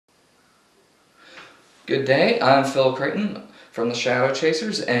Good day, I'm Phil Creighton from the Shadow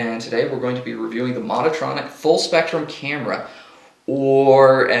Chasers, and today we're going to be reviewing the ModiTronic full spectrum camera,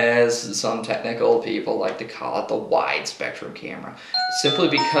 or as some technical people like to call it, the wide spectrum camera, simply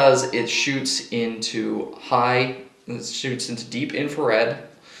because it shoots into deep infrared,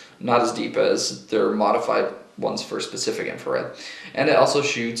 not as deep as their modified ones for specific infrared, and it also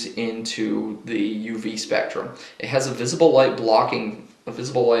shoots into the UV spectrum. It has a visible light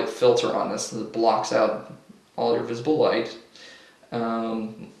filter on this that blocks out all your visible light.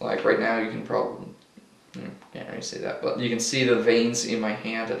 Like right now, you can probably can't really see that, but you can see the veins in my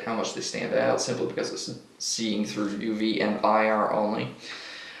hand and how much they stand out simply because it's seeing through UV and IR only.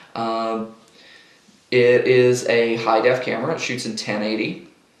 It is a high def camera. It shoots in 1080.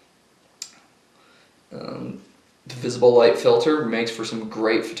 The visible light filter makes for some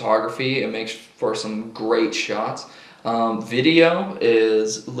great photography. It makes for some great shots. Video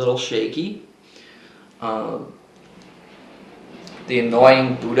is a little shaky. The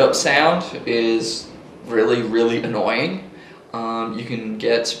annoying boot up sound is really annoying. You can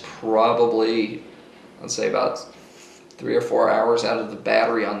get probably, let's say, about 3 or 4 hours out of the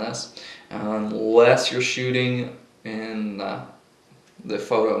battery on this, unless you're shooting in the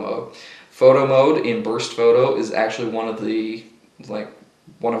photo mode. Photo mode in burst photo is actually one of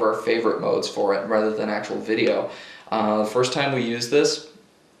our favorite modes for it, rather than actual video. The first time we used this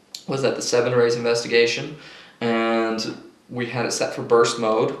was at the 7 Rays investigation, and we had it set for burst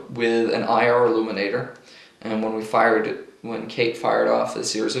mode with an IR illuminator. And when Kate fired off a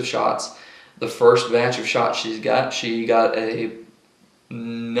series of shots, the first batch of shots she got a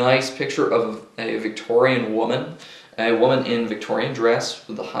nice picture of a Victorian woman. A woman in Victorian dress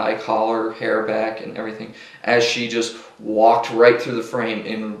with the high collar, hair back, and everything, as she just walked right through the frame.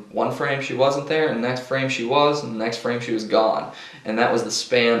 In one frame she wasn't there, and the next frame she was, and the next frame she was gone. And that was the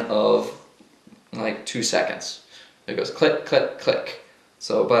span of like 2 seconds. It goes click, click, click.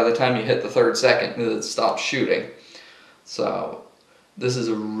 So by the time you hit the 3rd second, it stops shooting. So this is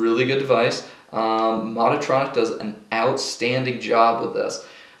a really good device. ModiTronic does an outstanding job with this.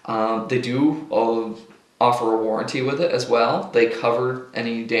 They do offer a warranty with it as well. They cover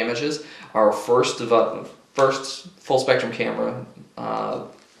any damages. Our first full spectrum camera,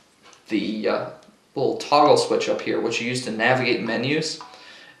 the little toggle switch up here, which you use to navigate menus,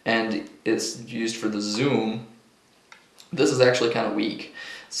 and it's used for the zoom, this is actually kind of weak.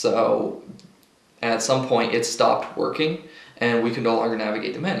 So at some point it stopped working and we could no longer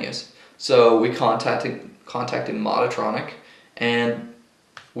navigate the menus. So we contacted ModiTronic and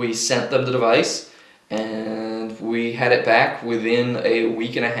we sent them the device, and we had it back within a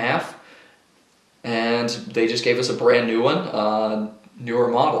week and a half, and they just gave us a brand new one, newer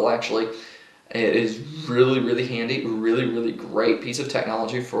model actually. It is really handy, really great piece of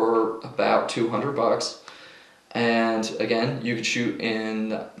technology for about $200. And again, you could shoot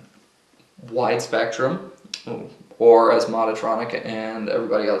in wide spectrum, or as ModiTronic and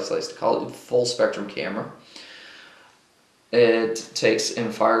everybody else likes to call it, full spectrum camera. It takes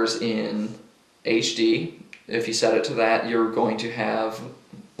and fires in HD. If you set it to that, you're going to have,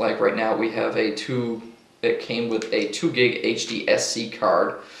 like right now we have it came with a 2 gig HD SC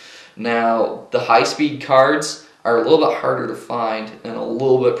card. Now the high speed cards are a little bit harder to find and a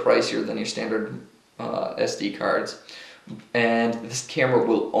little bit pricier than your standard SD cards, and this camera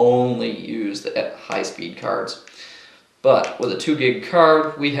will only use the high speed cards. But with a 2 gig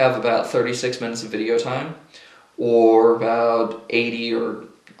card, we have about 36 minutes of video time, or about 80 or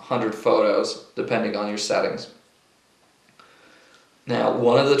 100 photos, depending on your settings. Now,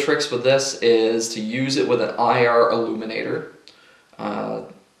 one of the tricks with this is to use it with an IR illuminator.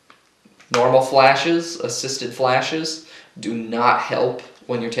 Normal flashes, assisted flashes, do not help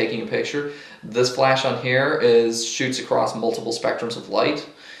when you're taking a picture. This flash on here shoots across multiple spectrums of light,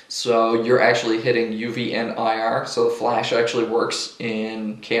 so you're actually hitting UV and IR, so the flash actually works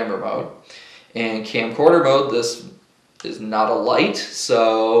in camera mode. In camcorder mode, this is not a light,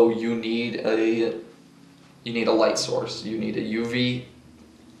 so you need a light source. You need a UV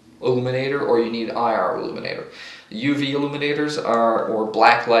illuminator or you need IR illuminator. The UV illuminators or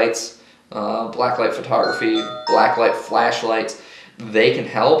black lights, blacklight photography, blacklight flashlights, they can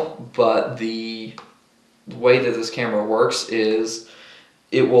help, but the way that this camera works is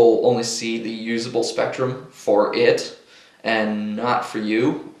it will only see the usable spectrum for it and not for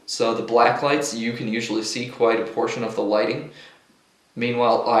you. So the black lights, you can usually see quite a portion of the lighting.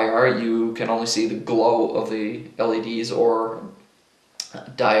 Meanwhile, IR, you can only see the glow of the LEDs or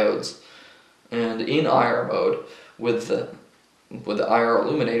diodes. And in IR mode, with the IR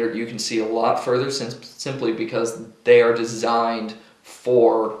illuminator, you can see a lot further simply because they are designed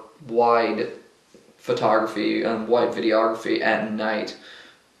for wide photography and white videography at night.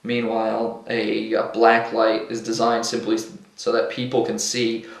 Meanwhile, a black light is designed simply so that people can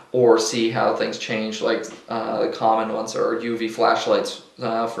see or see how things change, like the common ones are UV flashlights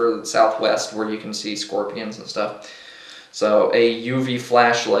for the Southwest where you can see scorpions and stuff. So a UV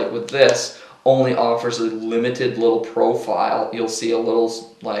flashlight with this only offers a limited little profile. You'll see a little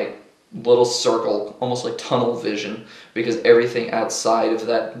circle, almost like tunnel vision, because everything outside of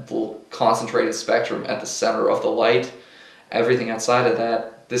that little concentrated spectrum at the center of the light, everything outside of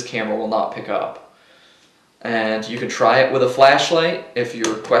that, this camera will not pick up. And you can try it with a flashlight if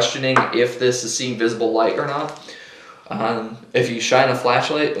you're questioning if this is seeing visible light or not. If you shine a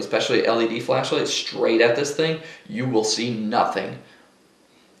flashlight, especially an LED flashlight, straight at this thing, you will see nothing.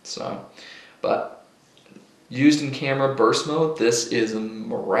 So, but used in camera burst mode, this is a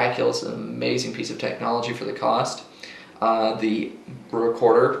miraculous and amazing piece of technology for the cost. The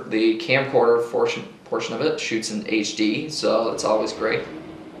recorder, the camcorder portion of it shoots in HD, so it's always great.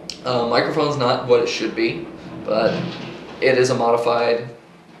 Microphone's not what it should be, but it is a modified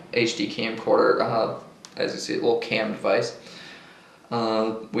HD camcorder. As you see, a little cam device.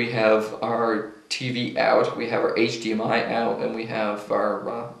 We have our TV out, we have our HDMI out, and we have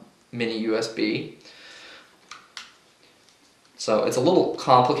our mini USB. So it's a little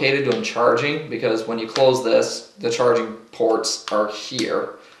complicated when charging, because when you close this, the charging ports are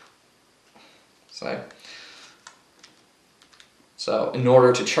here. So in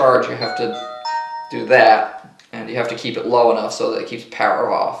order to charge, you have to do that, and you have to keep it low enough so that it keeps power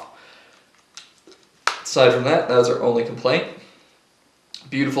off. Aside from that, that was our only complaint.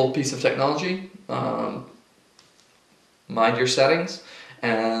 Beautiful piece of technology. Mind your settings,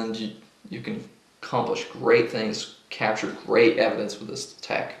 and you can accomplish great things, capture great evidence with this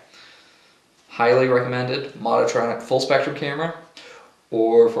tech. Highly recommended. ModiTronic full spectrum camera,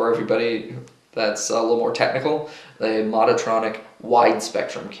 or for everybody that's a little more technical, the ModiTronic wide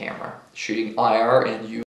spectrum camera, shooting IR and UV.